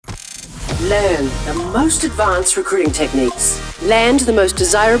Learn the most advanced recruiting techniques. Land the most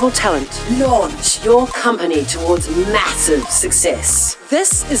desirable talent. Launch your company towards massive success.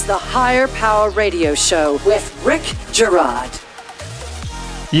 This is the Higher Power Radio Show with Rick Girard.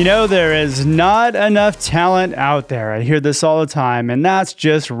 You know, there is not enough talent out there. I hear this all the time, and that's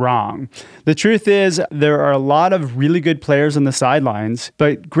just wrong. The truth is, there are a lot of really good players on the sidelines,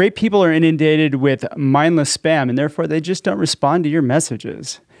 but great people are inundated with mindless spam, and therefore they just don't respond to your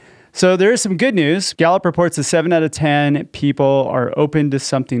messages. So there is some good news. Gallup reports that 7 out of 10 people are open to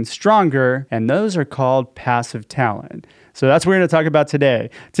something stronger, and those are called passive talent. So that's what we're going to talk about today.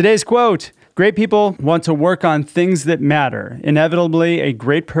 Today's quote: great people want to work on things that matter. Inevitably, a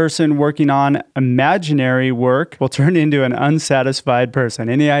great person working on imaginary work will turn into an unsatisfied person.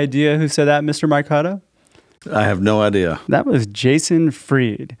 Any idea who said that, Mr. Mike Hutto? I have no idea. That was Jason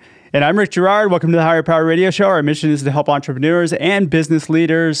Fried. And I'm Rick Girard. Welcome to the Higher Power Radio Show. Our mission is to help entrepreneurs and business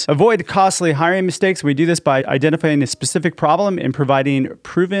leaders avoid costly hiring mistakes. We do this by identifying a specific problem and providing a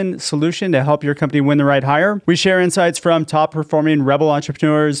proven solution to help your company win the right hire. We share insights from top-performing rebel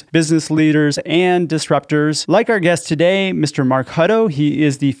entrepreneurs, business leaders, and disruptors. Like our guest today, Mr. Mark Hutto. He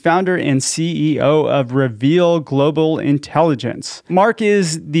is the founder and CEO of Reveal Global Intelligence. Mark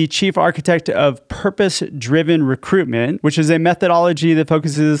is the chief architect of Purpose-Driven Recruitment, which is a methodology that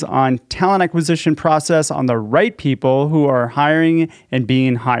focuses on talent acquisition process on the right people who are hiring and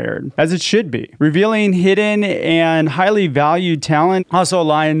being hired, as it should be. Revealing hidden and highly valued talent also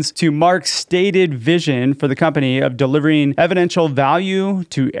aligns to Mark's stated vision for the company of delivering evidential value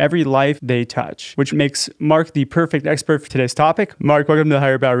to every life they touch, which makes Mark the perfect expert for today's topic. Mark, welcome to the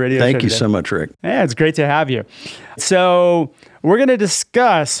Higher Power Radio Show. Thank you so much, Rick. Yeah, it's great to have you. So we're going to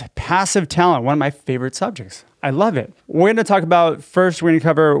discuss passive talent, one of my favorite subjects. I love it. We're going to talk about, first, we're going to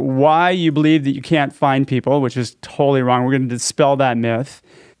cover why you believe that you can't find people, which is totally wrong. We're going to dispel that myth.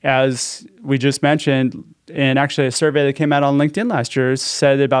 As we just mentioned, and actually a survey that came out on LinkedIn last year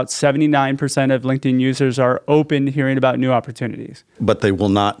said that about 79% of LinkedIn users are open to hearing about new opportunities. But they will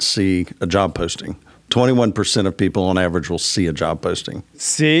not see a job posting. 21% of people on average will see a job posting.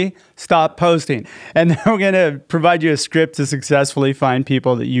 See? Stop posting. And then we're going to provide you a script to successfully find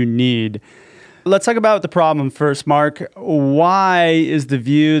people that you need. Let's talk about the problem first, Mark. Why is the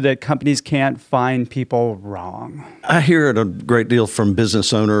view that companies can't find people wrong? I hear it a great deal from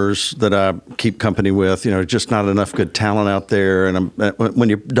business owners that I keep company with. You know, just not enough good talent out there. And when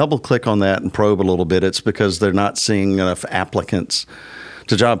you double click on that and probe a little bit, it's because they're not seeing enough applicants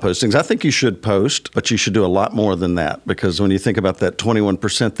to job postings. I think you should post, but you should do a lot more than that, because when you think about that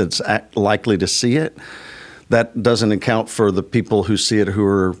 21% that's likely to see it, that doesn't account for the people who see it who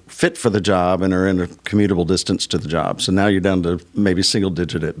are fit for the job and are in a commutable distance to the job. So now you're down to maybe single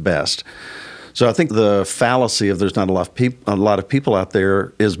digit at best. So I think the fallacy of there's not a lot of people out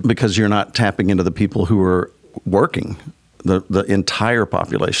there is because you're not tapping into the people who are working. The entire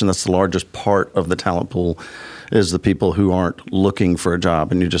population, that's the largest part of the talent pool, is the people who aren't looking for a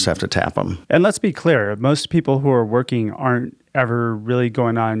job, and you just have to tap them. And let's be clear, most people who are working aren't ever really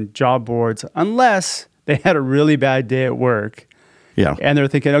going on job boards unless they had a really bad day at work. Yeah. And they're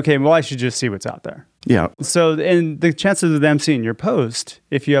thinking, okay, well, I should just see what's out there. Yeah. So, and the chances of them seeing your post,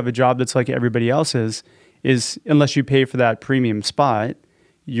 if you have a job that's like everybody else's, is unless you pay for that premium spot,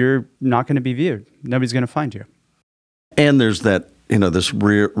 you're not going to be viewed. Nobody's going to find you. And there's that, this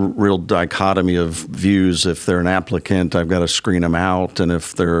real dichotomy of views. If they're an applicant, I've got to screen them out. And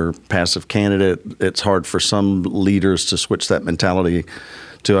if they're a passive candidate, it's hard for some leaders to switch that mentality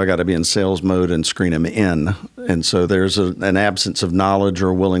to I got to be in sales mode and screen them in. And so there's an absence of knowledge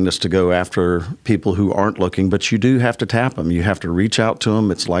or willingness to go after people who aren't looking, but you do have to tap them. You have to reach out to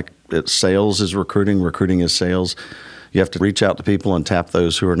them. It's like sales is recruiting, recruiting is sales. You have to reach out to people and tap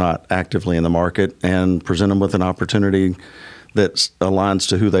those who are not actively in the market and present them with an opportunity that aligns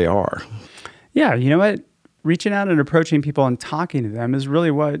to who they are. Yeah, you know what? Reaching out and approaching people and talking to them is really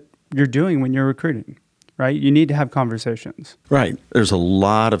what you're doing when you're recruiting. Right? You need to have conversations. Right. There's a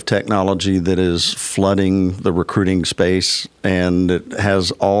lot of technology that is flooding the recruiting space, and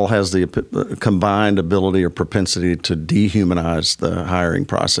it all has the combined ability or propensity to dehumanize the hiring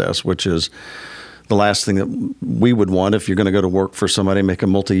process, which is the last thing that we would want. If you're going to go to work for somebody, make a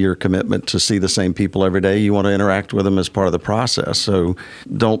multi-year commitment to see the same people every day, you want to interact with them as part of the process. So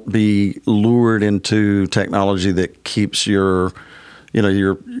don't be lured into technology that keeps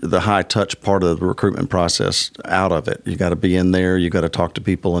the high touch part of the recruitment process out of it. You got to be in there. You got to talk to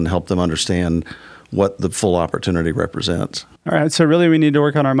people and help them understand what the full opportunity represents. All right. So really we need to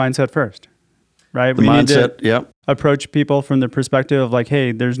work on our mindset first, right? We need to approach people from the perspective of like,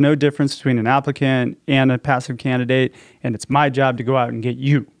 hey, there's no difference between an applicant and a passive candidate, and it's my job to go out and get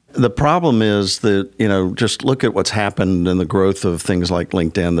you. The problem is that, just look at what's happened in the growth of things like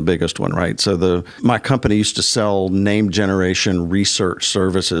LinkedIn, the biggest one, right? So my company used to sell name generation research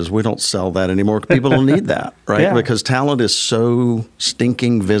services. We don't sell that anymore. People don't need that, right? Yeah. Because talent is so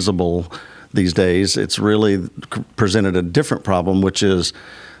stinking visible these days. It's really presented a different problem, which is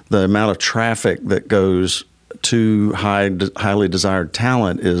the amount of traffic that goes to highly desired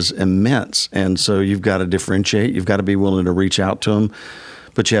talent is immense. And so you've got to differentiate. You've got to be willing to reach out to them.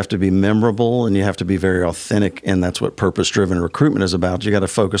 But you have to be memorable and you have to be very authentic. And that's what purpose-driven recruitment is about. You got to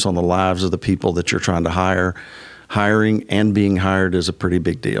focus on the lives of the people that you're trying to hire. Hiring and being hired is a pretty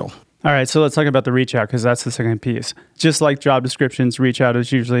big deal. All right, so let's talk about the reach out, because that's the second piece. Just like job descriptions, reach out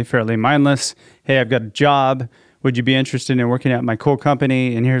is usually fairly mindless. Hey, I've got a job. Would you be interested in working at my cool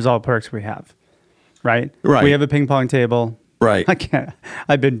company? And here's all the perks we have, right? Right. We have a ping pong table. Right.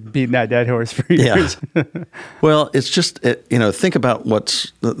 I've been beating that dead horse for years. Yeah. Well, it's just, think about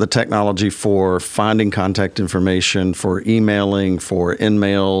what's the technology for finding contact information, for emailing, for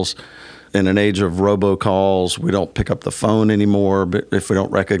in-mails. In an age of robocalls, we don't pick up the phone anymore, but if we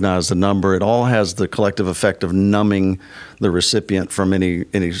don't recognize the number, it all has the collective effect of numbing the recipient from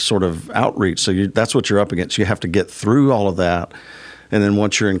any sort of outreach. So that's what you're up against. You have to get through all of that. And then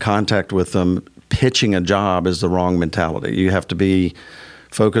once you're in contact with them, pitching a job is the wrong mentality. You have to be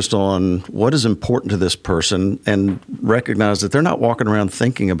focused on what is important to this person and recognize that they're not walking around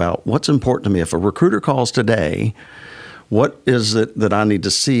thinking about what's important to me. If a recruiter calls today, what is it that I need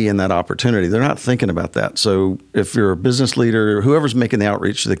to see in that opportunity? They're not thinking about that. So if you're a business leader, whoever's making the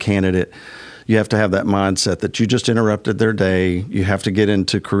outreach to the candidate, you have to have that mindset that you just interrupted their day. You have to get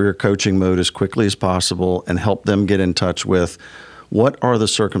into career coaching mode as quickly as possible and help them get in touch with what are the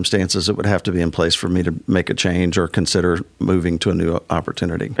circumstances that would have to be in place for me to make a change or consider moving to a new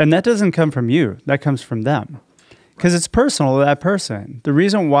opportunity. And that doesn't come from you. That comes from them. Because it's personal to that person. The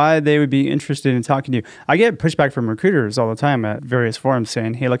reason why they would be interested in talking to you. I get pushback from recruiters all the time at various forums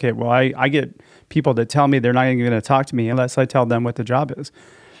saying, hey, look, I get people that tell me they're not even going to talk to me unless I tell them what the job is.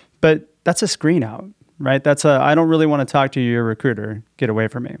 But that's a screen out, right? I don't really want to talk to your recruiter. Get away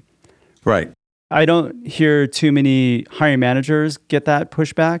from me. Right. I don't hear too many hiring managers get that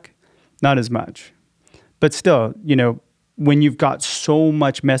pushback, not as much. But still, when you've got so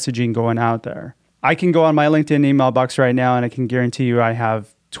much messaging going out there, I can go on my LinkedIn email box right now and I can guarantee you I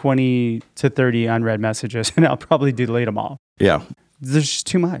have 20 to 30 unread messages and I'll probably delete them all. Yeah. There's just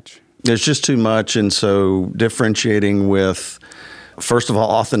too much. There's just too much. And so differentiating with, first of all,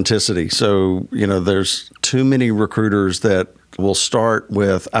 authenticity. So, there's too many recruiters that will start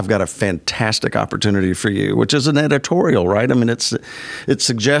with, I've got a fantastic opportunity for you, which is an editorial, right? I mean, it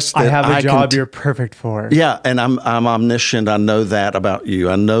suggests that I have a job you're perfect for. Yeah, and I'm omniscient. I know that about you.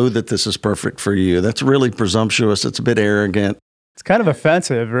 I know that this is perfect for you. That's really presumptuous. It's a bit arrogant. It's kind of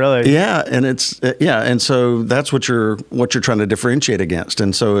offensive, really. Yeah, and so that's what you're trying to differentiate against.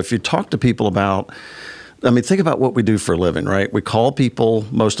 And so if you talk to people about, think about what we do for a living, right? We call people,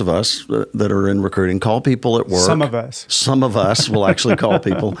 most of us that are in recruiting, call people at work. Some of us. Some of us will actually call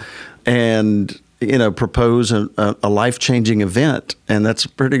people and, propose a life-changing event. And that's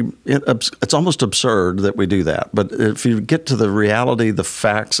it's almost absurd that we do that. But if you get to the reality, the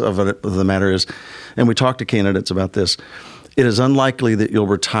facts of the matter is, and we talk to candidates about this, it is unlikely that you'll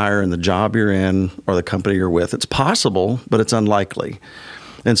retire in the job you're in or the company you're with. It's possible, but it's unlikely.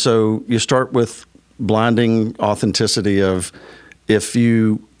 And so you start with blinding authenticity of if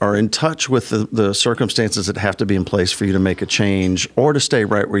you are in touch with the circumstances that have to be in place for you to make a change or to stay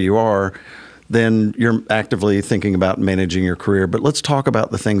right where you are, then you're actively thinking about managing your career. But let's talk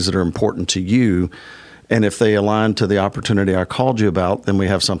about the things that are important to you. And if they align to the opportunity I called you about, then we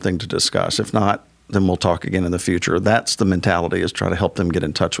have something to discuss. If not, then we'll talk again in the future. That's the mentality, is try to help them get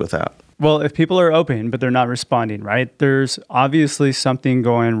in touch with that. Well, if people are open, but they're not responding, right? There's obviously something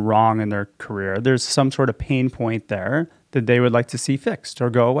going wrong in their career. There's some sort of pain point there that they would like to see fixed or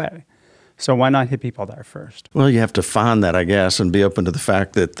go away. So why not hit people there first? Well, you have to find that, I guess, and be open to the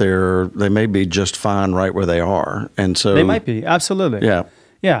fact that they may be just fine right where they are. And so they might be, absolutely. Yeah.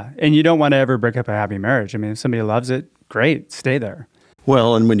 Yeah. And you don't want to ever break up a happy marriage. If somebody loves it, great, stay there.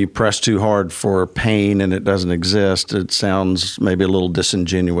 Well, and when you press too hard for pain and it doesn't exist, it sounds maybe a little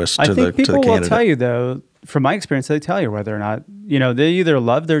disingenuous to the candidate. I think people will tell you, though, from my experience, they tell you whether or not, they either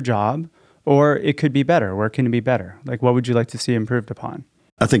love their job or it could be better. Where can it be better? Like, what would you like to see improved upon?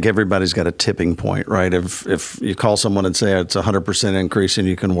 I think everybody's got a tipping point, right? If you call someone and say it's 100% increase and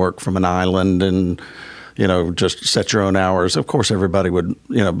you can work from an island and just set your own hours. Of course, everybody would,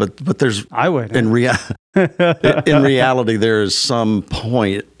 but there's. I would. In reality, there is some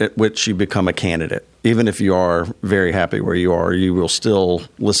point at which you become a candidate. even if you are very happy where you are, you will still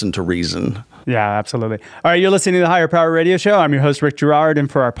listen to reason. Yeah, absolutely. All right, you're listening to the Higher Power Radio Show. I'm your host, Rick Girard. And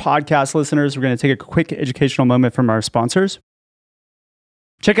for our podcast listeners, we're going to take a quick educational moment from our sponsors.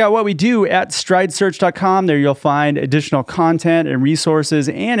 Check out what we do at stridesearch.com. There you'll find additional content and resources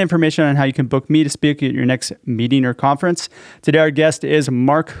and information on how you can book me to speak at your next meeting or conference. Today, our guest is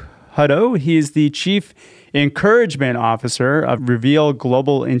Mark Hutto. He is the Chief Encouragement Officer of Reveal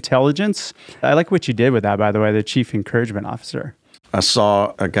Global Intelligence. I like what you did with that, by the way, the Chief Encouragement Officer. I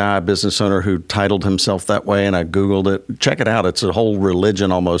saw a guy, a business owner, who titled himself that way, and I Googled it. Check it out. It's a whole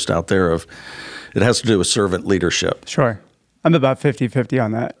religion almost out there it has to do with servant leadership. Sure. I'm about 50-50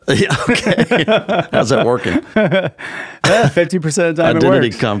 on that. Yeah, okay. How's that working? 50% of the time it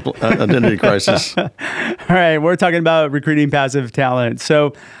works. Identity crisis. All right, we're talking about recruiting passive talent.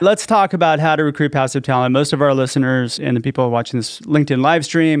 So let's talk about how to recruit passive talent. Most of our listeners and the people watching this LinkedIn live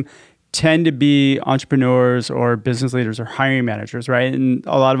stream tend to be entrepreneurs or business leaders or hiring managers, right? And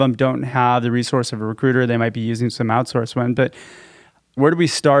a lot of them don't have the resource of a recruiter. They might be using some outsourced one. But where do we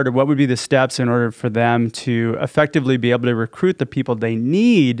start, or what would be the steps in order for them to effectively be able to recruit the people they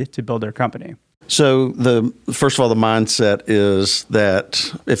need to build their company? So first of all, the mindset is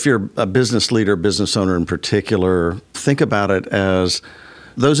that if you're a business leader, business owner in particular, think about it as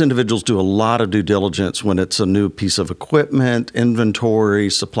those individuals do a lot of due diligence when it's a new piece of equipment, inventory,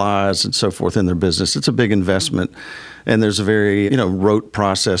 supplies, and so forth in their business. It's a big investment. And there's a very, rote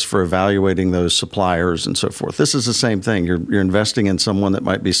process for evaluating those suppliers and so forth. This is the same thing. You're investing in someone that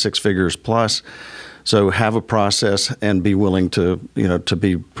might be six figures plus. So have a process and be willing to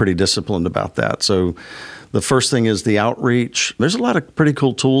be pretty disciplined about that. So the first thing is the outreach. There's a lot of pretty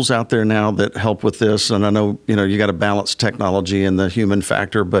cool tools out there now that help with this. And I know, you got to balance technology and the human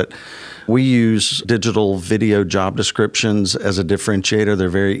factor, but we use digital video job descriptions as a differentiator. They're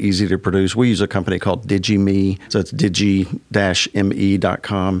very easy to produce. We use a company called DigiMe. So it's digi-me.com.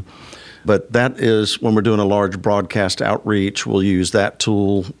 But that is when we're doing a large broadcast outreach, we'll use that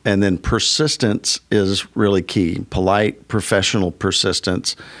tool. And then persistence is really key. Polite, professional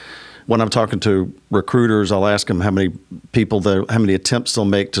persistence. When I'm talking to recruiters, I'll ask them how many attempts they'll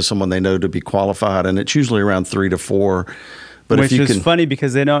make to someone they know to be qualified, and it's usually around 3 to 4. But which is funny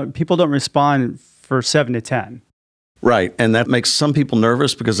because people don't respond for 7 to 10. Right, and that makes some people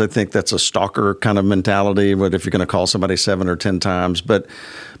nervous because they think that's a stalker kind of mentality. But if you're going to call somebody 7 or 10 times, but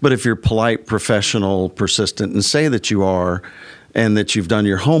if you're polite, professional, persistent, and say that you are, and that you've done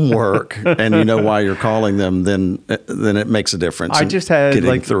your homework and you know why you're calling them, then it makes a difference. I just had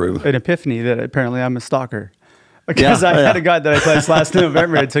through an epiphany that apparently I'm a stalker. Because I had a guy that I placed last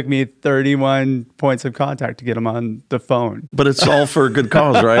November. It took me 31 points of contact to get him on the phone. But it's all for a good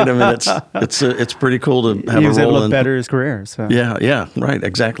cause, right? I mean, it's pretty cool to have a role. He was able to better his career. So. Yeah, right,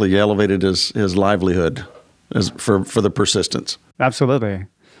 exactly. You elevated his livelihood for the persistence. Absolutely.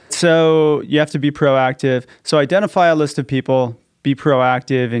 So you have to be proactive. So identify a list of people, be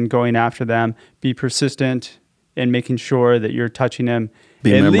proactive in going after them, be persistent in making sure that you're touching them.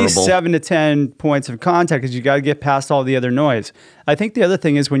 Be at memorable. Least 7 to 10 points of contact, because you got to get past all the other noise. I think the other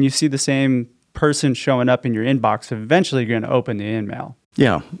thing is when you see the same person showing up in your inbox, eventually you're going to open the email.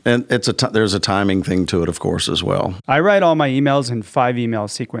 Yeah, and there's a timing thing to it, of course, as well. I write all my emails in 5 email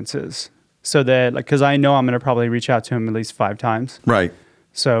sequences, so that because I know I'm going to probably reach out to him at least 5 times. Right.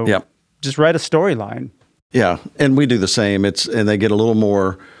 So just write a storyline. Yeah, and we do the same. And they get a little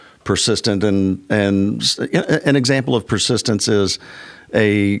more persistent, and an example of persistence is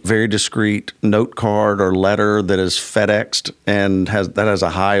a very discreet note card or letter that is FedExed and has a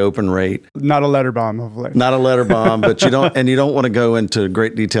high open rate. Not a letter bomb, hopefully. Not a letter bomb, but you don't want to go into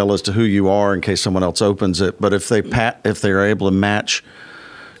great detail as to who you are in case someone else opens it. But if they're able to match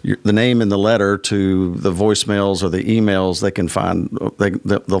the name in the letter to the voicemails or the emails,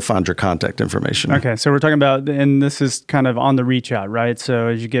 they'll find your contact information. Okay, so we're talking about, and this is kind of on the reach out, right? So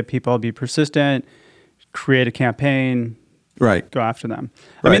as you get people, be persistent, create a campaign. Right. Go after them.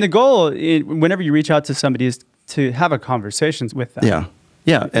 Right. I mean, the goal, whenever you reach out to somebody, is to have a conversation with them. Yeah.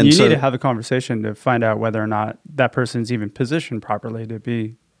 Yeah. And you need to have a conversation to find out whether or not that person's even positioned properly to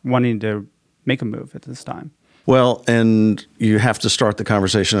be wanting to make a move at this time. Well, and you have to start the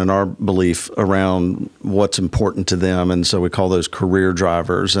conversation in our belief around what's important to them. And so we call those career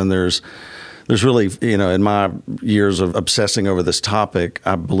drivers. And there's really, in my years of obsessing over this topic,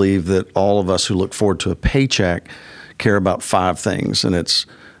 I believe that all of us who look forward to a paycheck care about 5 things.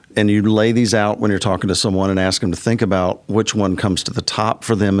 And you lay these out when you're talking to someone and ask them to think about which one comes to the top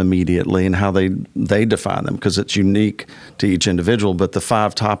for them immediately and how they define them, because it's unique to each individual. But the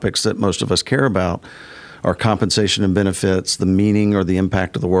 5 topics that most of us care about are compensation and benefits, the meaning or the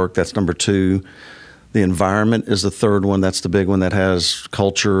impact of the work, that's number 2. The environment is the third one. That's the big one that has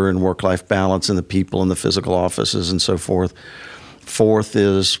culture and work-life balance and the people and the physical offices and so forth. Fourth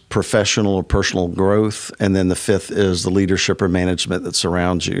is professional or personal growth. And then the fifth is the leadership or management that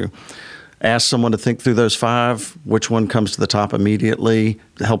surrounds you. Ask someone to think through those five, which one comes to the top immediately,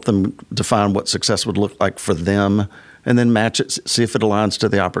 help them define what success would look like for them, and then match it, see if it aligns to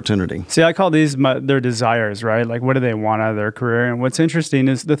the opportunity. See, I call these their desires, right? Like, what do they want out of their career? And what's interesting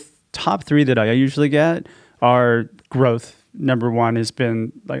is the top three that I usually get are growth. Number one has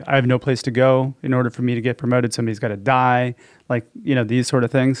been like, I have no place to go. In order for me to get promoted, somebody's got to die. Like, these sort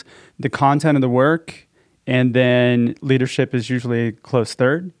of things. The content of the work, and then leadership is usually close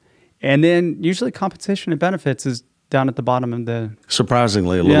third. And then usually compensation and benefits is down at the bottom of the...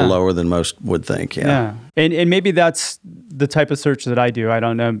 Surprisingly, a little lower than most would think, yeah. And maybe that's the type of search that I do. I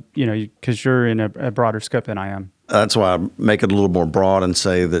don't know, because you're in a broader scope than I am. That's why I make it a little more broad and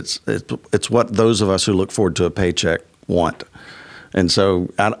say that it's what those of us who look forward to a paycheck want. And so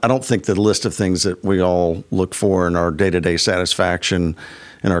I don't think the list of things that we all look for in our day-to-day satisfaction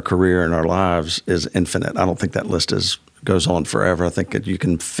in our career and our lives is infinite. I don't think that list goes on forever. I think that you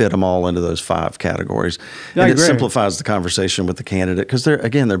can fit them all into those five categories. Yeah, and it simplifies the conversation with the candidate because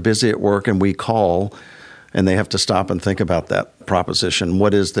they're busy at work and we call and they have to stop and think about that proposition.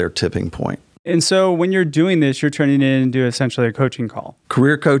 What is their tipping point? And so when you're doing this, you're turning it into essentially a coaching call.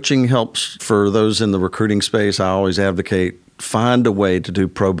 Career coaching helps for those in the recruiting space. I always advocate find a way to do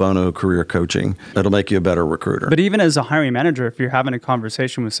pro bono career coaching. It'll make you a better recruiter. But even as a hiring manager, if you're having a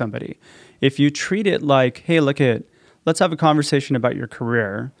conversation with somebody, if you treat it like, hey, let's have a conversation about your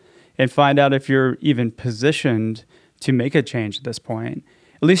career and find out if you're even positioned to make a change at this point.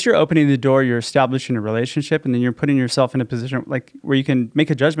 At least you're opening the door, you're establishing a relationship, and then you're putting yourself in a position like where you can make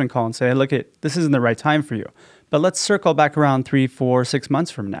a judgment call and say, hey, this isn't the right time for you. But let's circle back around 3, 4, 6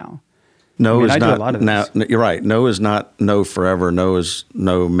 months from now. No is I not do a lot of now. this. You're right. No is not no forever. No is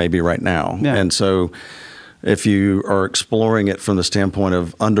no maybe right now. Yeah. And so if you are exploring it from the standpoint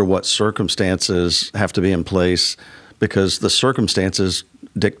of under what circumstances have to be in place, because the circumstances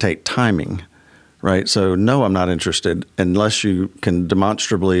dictate timing, right? So no, I'm not interested unless you can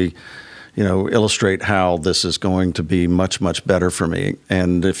demonstrably, illustrate how this is going to be much, much better for me.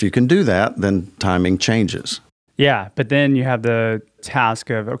 And if you can do that, then timing changes. Yeah, but then you have the task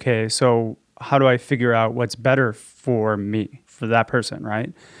of, okay, so how do I figure out what's better for me, for that person,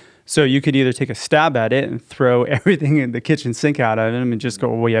 right? So you could either take a stab at it and throw everything in the kitchen sink out of them and just go,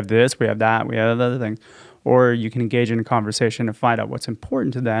 well, we have this, we have that, we have other things. Or you can engage in a conversation and find out what's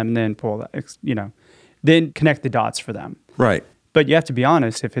important to them and then pull that, then connect the dots for them. Right. But you have to be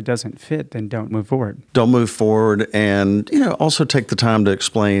honest, if it doesn't fit, then don't move forward. Don't move forward. And, also take the time to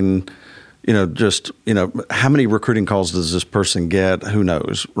explain, how many recruiting calls does this person get? Who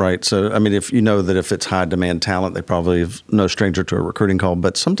knows, right? So, if you know that if it's high demand talent, they probably have no stranger to a recruiting call.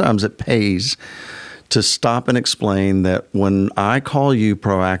 But sometimes it pays to stop and explain that when I call you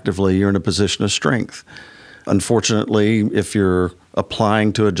proactively, you're in a position of strength. Unfortunately, if you're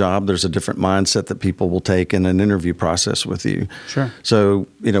applying to a job, there's a different mindset that people will take in an interview process with you. Sure. So,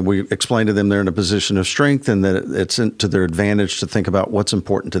 we explain to them they're in a position of strength and that it's to their advantage to think about what's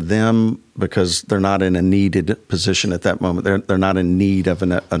important to them because they're not in a needed position at that moment. They're not in need of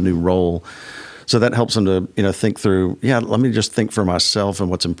a new role. So that helps them to, think through, let me just think for myself and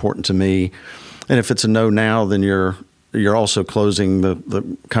what's important to me. And if it's a no now, then you're also closing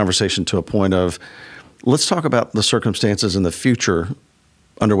the conversation to a point of, let's talk about the circumstances in the future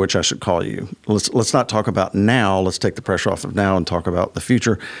under which I should call you. Let's not talk about now. Let's take the pressure off of now and talk about the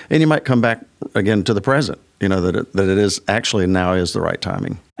future. And you might come back again to the present, that it is actually now is the right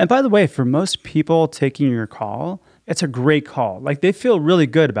timing. And by the way, for most people taking your call, it's a great call. Like they feel really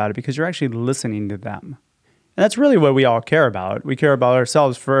good about it because you're actually listening to them. And that's really what we all care about. We care about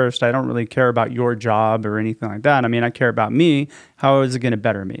ourselves first. I don't really care about your job or anything like that. I care about me. How is it going to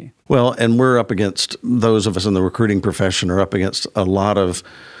better me? Well, and we're up against, those of us in the recruiting profession are up against a lot of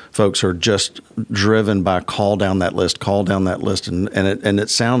folks who are just driven by call down that list. And it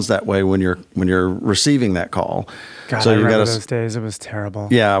sounds that way when you're receiving that call. God, so I remember those days. It was terrible.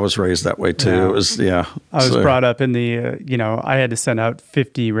 Yeah, I was raised that way too. Yeah. It was, I was brought up in the, I had to send out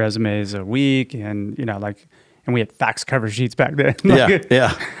 50 resumes a week and, and we had fax cover sheets back then.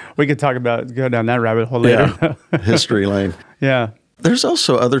 Yeah. We could go down that rabbit hole later. Yeah. History lane. Yeah. There's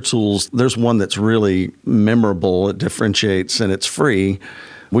also other tools. There's one that's really memorable. It differentiates and it's free.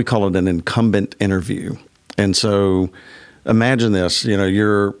 We call it an incumbent interview. And so imagine this,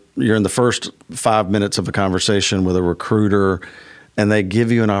 you're in the first 5 minutes of a conversation with a recruiter and they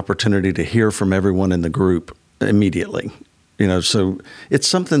give you an opportunity to hear from everyone in the group immediately. So it's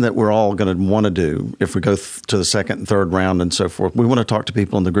something that we're all going to want to do if we go to the second and third round and so forth. We want to talk to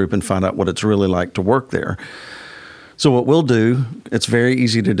people in the group and find out what it's really like to work there. So what we'll do, it's very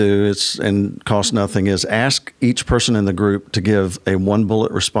easy to do, and costs nothing, is ask each person in the group to give a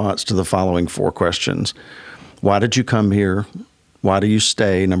 1-bullet response to the following 4 questions. Why did you come here? Why do you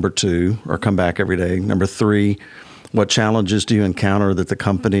stay? Number 2, or come back every day. Number 3, what challenges do you encounter that the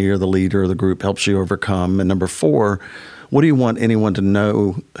company or the leader or the group helps you overcome? And number 4, what do you want anyone to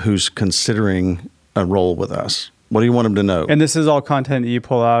know who's considering a role with us? What do you want them to know? And this is all content that you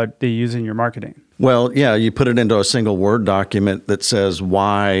pull out that you use in your marketing. Well, yeah, you put it into a single Word document that says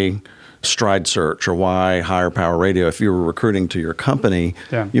why Stride Search or why Higher Power Radio. If you were recruiting to your company,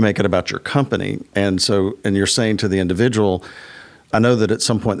 you make it about your company. And you're saying to the individual, I know that at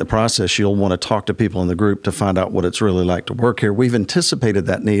some point in the process, you'll want to talk to people in the group to find out what it's really like to work here. We've anticipated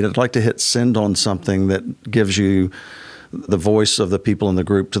that need. I'd like to hit send on something that gives you the voice of the people in the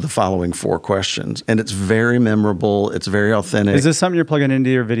group to the following 4 questions. And it's very memorable. It's very authentic. Is this something you're plugging into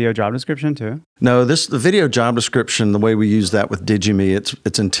your video job description too? No, the video job description, the way we use that with DigiMe,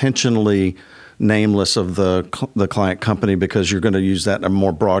 it's intentionally nameless of the client company because you're going to use that in a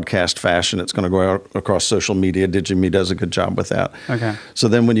more broadcast fashion. It's going to go out across social media. DigiMe does a good job with that. Okay. So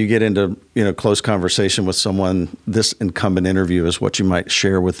then when you get into close conversation with someone, this incumbent interview is what you might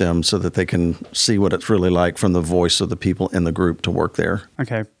share with them so that they can see what it's really like from the voice of the people in the group to work there.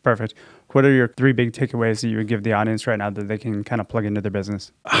 Okay, perfect. What are your 3 big takeaways that you would give the audience right now that they can kind of plug into their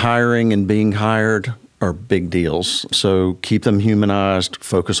business? Hiring and being hired are big deals. So keep them humanized,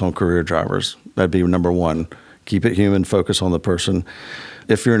 focus on career drivers. That'd be number 1. Keep it human, focus on the person.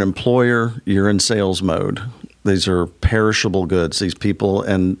 If you're an employer, you're in sales mode. These are perishable goods. These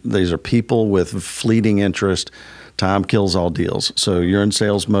are people with fleeting interest. Time kills all deals. So you're in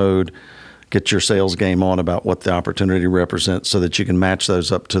sales mode. Get your sales game on about what the opportunity represents so that you can match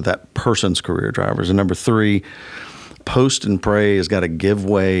those up to that person's career drivers. And number 3, post and pray has got to give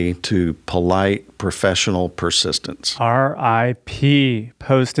way to polite, professional persistence. RIP,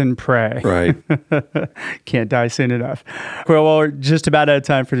 post and pray. Right. Can't die soon enough. Well, we're just about out of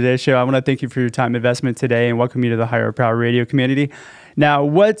time for today's show. I want to thank you for your time investment today and welcome you to the Higher Power Radio community. Now,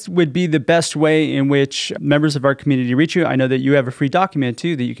 what would be the best way in which members of our community reach you? I know that you have a free document,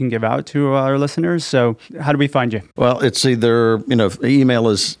 too, that you can give out to our listeners. So how do we find you? Well, it's either, email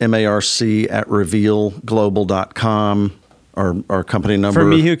is marc@revealglobal.com. Our company number. For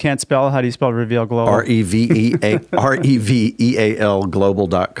me who can't spell, how do you spell Reveal Global? REVEAL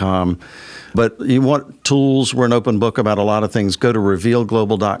global.com. But you want tools, we're an open book about a lot of things. Go to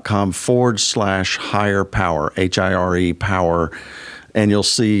revealglobal.com/higher power, HIRE power. And you'll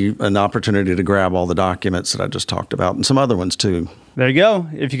see an opportunity to grab all the documents that I just talked about and some other ones too. There you go.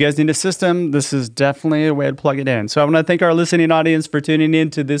 If you guys need a system, this is definitely a way to plug it in. So I want to thank our listening audience for tuning in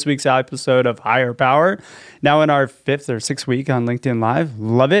to this week's episode of Higher Power. Now in our 5th or 6th week on LinkedIn Live.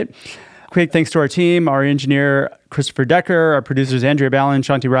 Love it. Quick thanks to our team, our engineer, Christopher Decker, our producers, Andrea Ballin,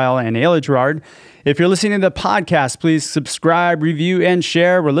 Shanti Ryle, and Ayla Gerard. If you're listening to the podcast, please subscribe, review, and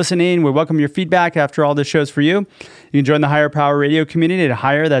share. We're listening. We welcome your feedback after all this show's for you. You can join the Higher Power Radio community at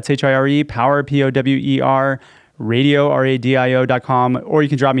Higher, that's HIRE, Power, POWER, radio, RADIO.com, or you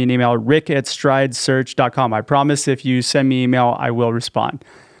can drop me an email, rick@stridesearch.com. I promise if you send me an email, I will respond.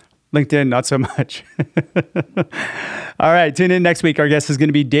 LinkedIn, not so much. All right, tune in next week. Our guest is going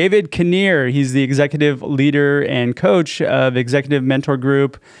to be David Kinnear. He's the executive leader and coach of Executive Mentor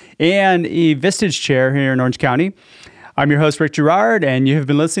Group and a Vistage Chair here in Orange County. I'm your host, Rick Girard, and you have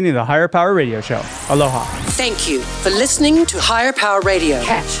been listening to the Higher Power Radio Show. Aloha. Thank you for listening to Higher Power Radio.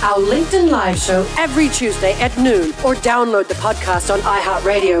 Catch our LinkedIn Live show every Tuesday at noon or download the podcast on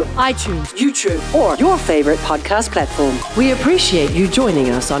iHeartRadio, iTunes, YouTube, or your favorite podcast platform. We appreciate you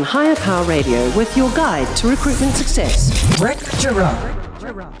joining us on Higher Power Radio with your guide to recruitment success, Rick Girard.